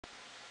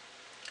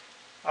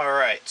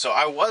Alright, so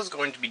I was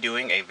going to be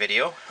doing a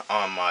video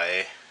on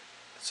my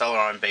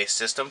Celeron based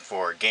system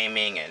for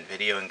gaming and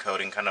video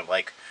encoding, kind of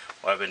like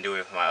what I've been doing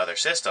with my other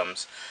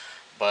systems,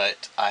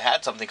 but I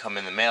had something come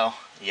in the mail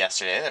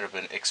yesterday that I've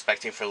been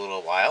expecting for a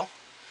little while,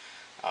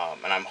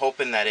 and I'm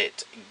hoping that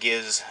it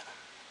gives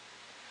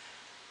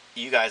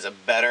you guys a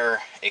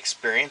better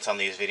experience on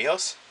these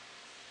videos,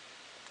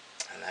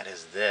 and that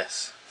is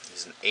this.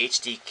 This is an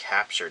HD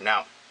capture.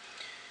 Now,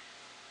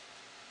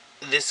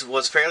 this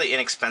was fairly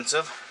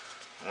inexpensive.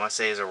 I want to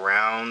say is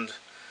around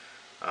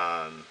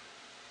I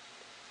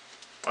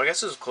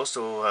guess it was close to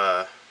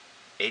 $80,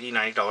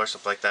 $90,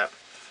 something like that.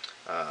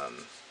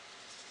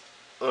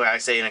 When I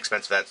say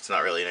inexpensive, that's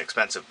not really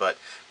inexpensive, but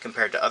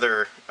compared to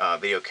other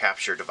video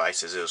capture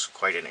devices, it was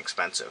quite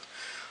inexpensive.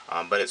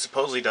 But it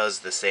supposedly does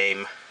the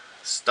same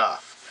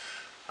stuff.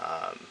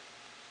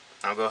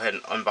 I'll go ahead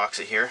and unbox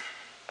it here.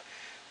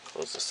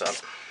 Close this up.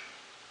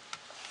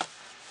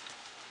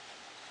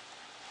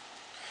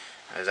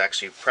 I was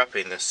actually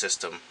prepping this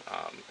system,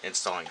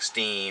 installing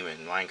Steam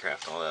and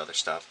Minecraft and all that other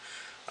stuff,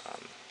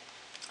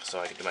 so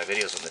I could do my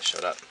videos when this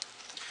showed up.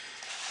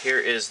 Here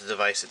is the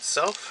device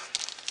itself.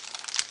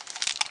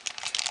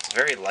 It's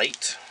very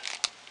light.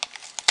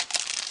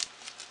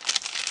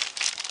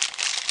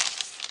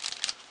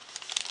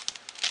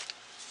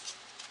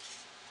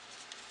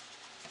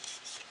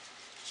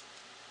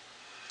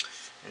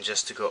 And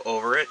just to go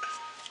over it,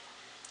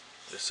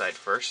 this side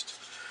first.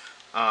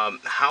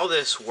 How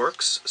this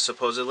works,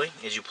 supposedly,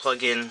 is you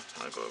plug in,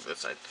 I'll go over this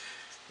side,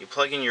 you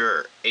plug in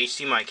your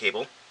HDMI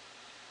cable,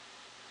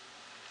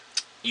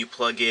 you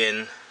plug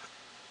in,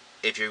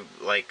 if you're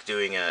like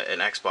doing an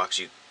Xbox,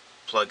 you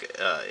plug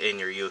in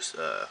your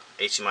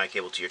HDMI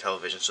cable to your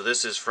television. So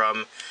this is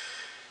from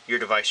your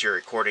device you're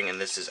recording, and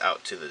this is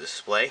out to the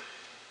display.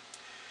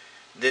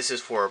 This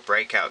is for a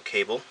breakout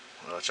cable,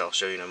 which I'll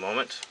show you in a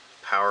moment.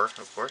 Power,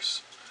 of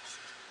course.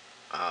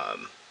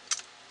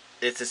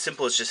 It's as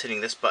simple as just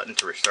hitting this button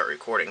to start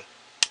recording.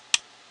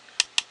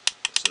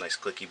 It's a nice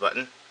clicky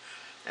button.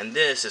 And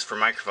this is for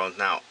microphones.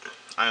 Now,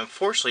 I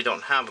unfortunately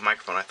don't have a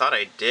microphone. I thought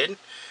I did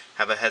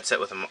have a headset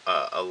with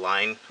a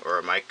line or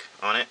a mic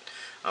on it,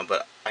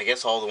 but I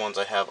guess all the ones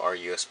I have are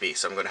USB,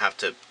 so I'm going to have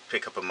to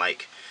pick up a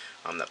mic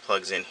that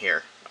plugs in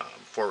here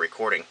for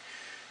recording.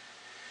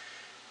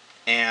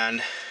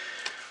 And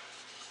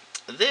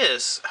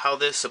this, how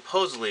this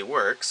supposedly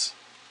works,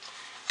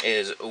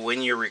 is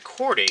when you're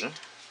recording,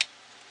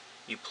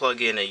 you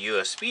plug in a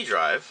USB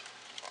drive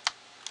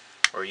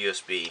or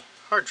USB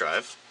hard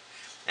drive,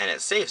 and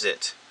it saves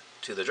it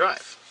to the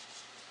drive.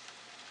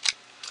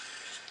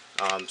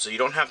 So you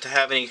don't have to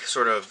have any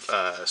sort of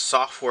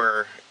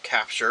software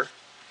capture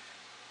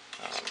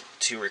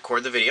to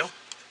record the video.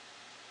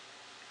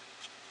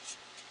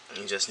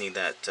 You just need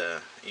that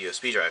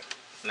USB drive.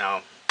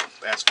 Now,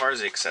 as far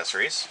as the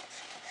accessories,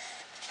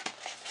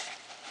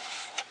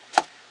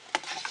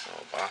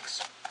 little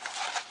box.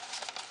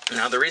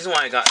 Now, the reason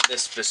why I got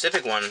this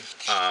specific one,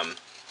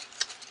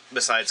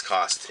 besides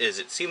cost, is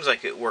it seems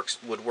like it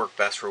would work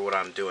best for what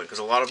I'm doing, because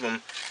a lot of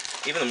them,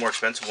 even the more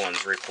expensive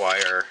ones,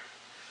 require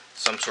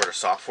some sort of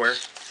software.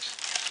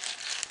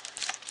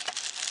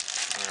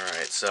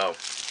 Alright, so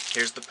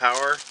here's the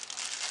power.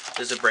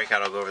 This is a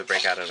breakout. I'll go over the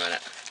breakout in a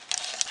minute.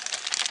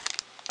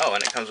 Oh,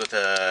 and it comes with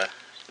a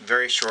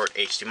very short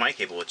HDMI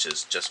cable, which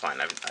is just fine.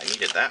 I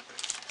needed that.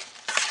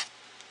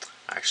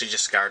 I actually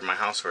just scoured my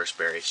house for a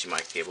spare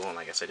HDMI cable, and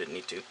I guess I didn't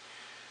need to.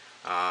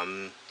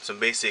 Some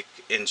basic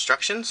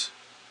instructions.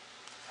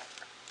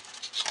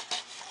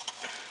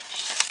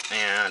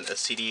 And a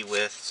CD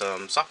with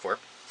some software.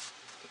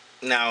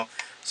 Now,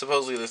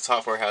 supposedly the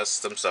software has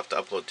some stuff to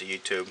upload to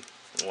YouTube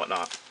and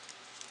whatnot.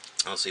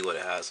 I'll see what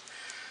it has.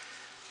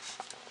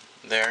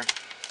 There.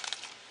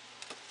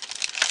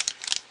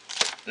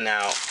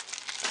 Now,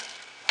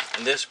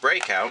 this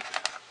breakout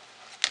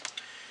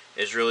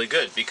is really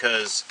good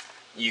because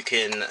you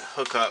can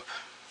hook up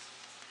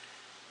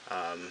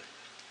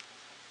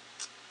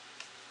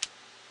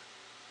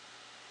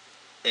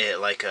it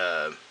like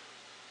a,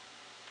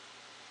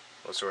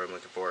 what's the word I'm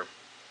looking for?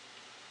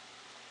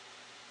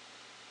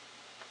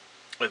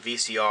 A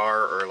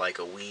VCR or like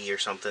a Wii or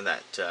something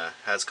that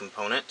has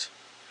component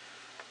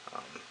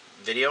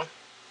video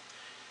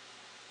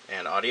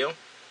and audio,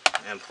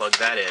 and plug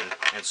that in.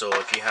 And so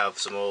if you have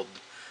some old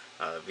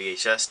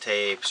VHS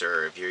tapes,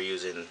 or if you're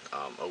using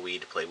a Wii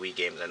to play Wii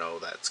games, I know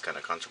that's kind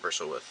of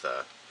controversial with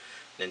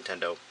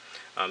Nintendo,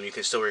 you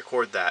can still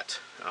record that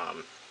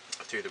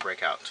through the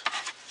breakout.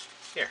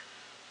 Here,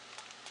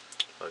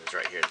 plugs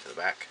right here into the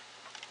back.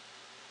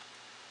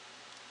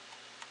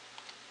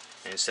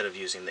 And instead of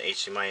using the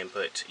HDMI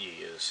input, you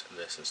use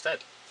this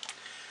instead.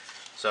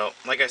 So,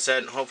 like I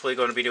said, hopefully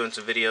going to be doing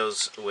some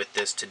videos with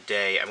this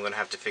today. I'm going to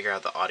have to figure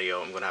out the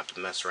audio. I'm going to have to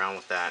mess around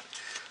with that.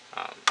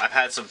 I've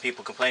had some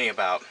people complaining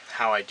about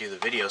how I do the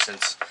video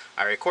since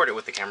I record it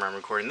with the camera I'm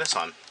recording this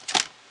on.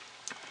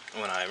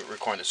 When I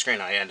record the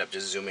screen, I end up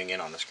just zooming in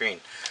on the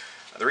screen.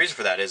 The reason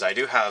for that is I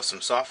do have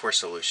some software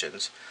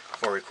solutions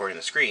for recording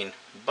the screen,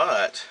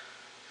 but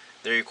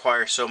they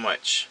require so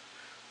much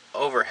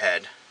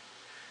overhead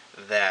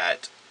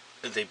that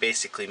they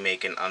basically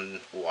make an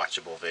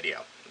unwatchable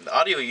video. The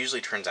audio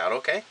usually turns out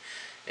okay.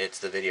 It's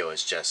the video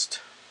is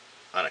just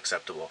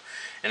unacceptable.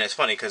 And it's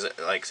funny because,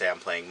 like, say I'm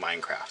playing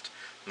Minecraft.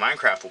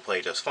 Minecraft will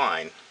play just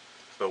fine,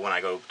 but when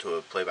I go to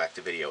a playback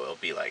to video, it'll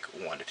be like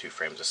 1 to 2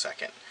 frames a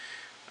second.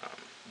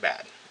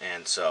 Bad.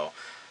 And so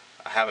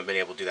I haven't been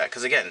able to do that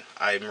because, again,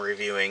 I'm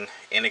reviewing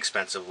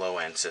inexpensive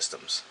low-end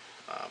systems.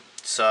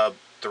 Sub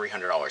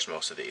 $300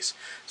 most of these.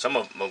 A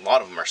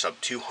lot of them are sub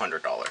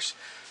 $200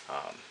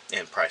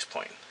 in price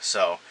point.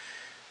 So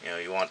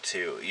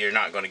you're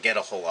not going to get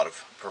a whole lot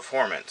of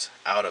performance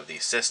out of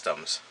these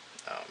systems.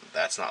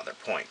 That's not their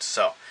point.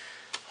 So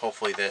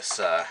hopefully this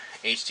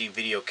HD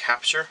video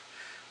capture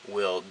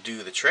will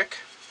do the trick.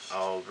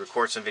 I'll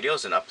record some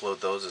videos and upload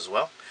those as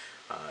well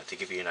to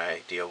give you an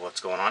idea of what's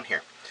going on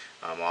here.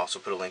 I'll also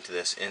put a link to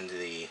this in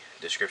the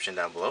description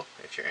down below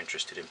if you're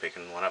interested in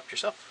picking one up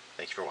yourself.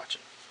 Thank you for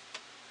watching.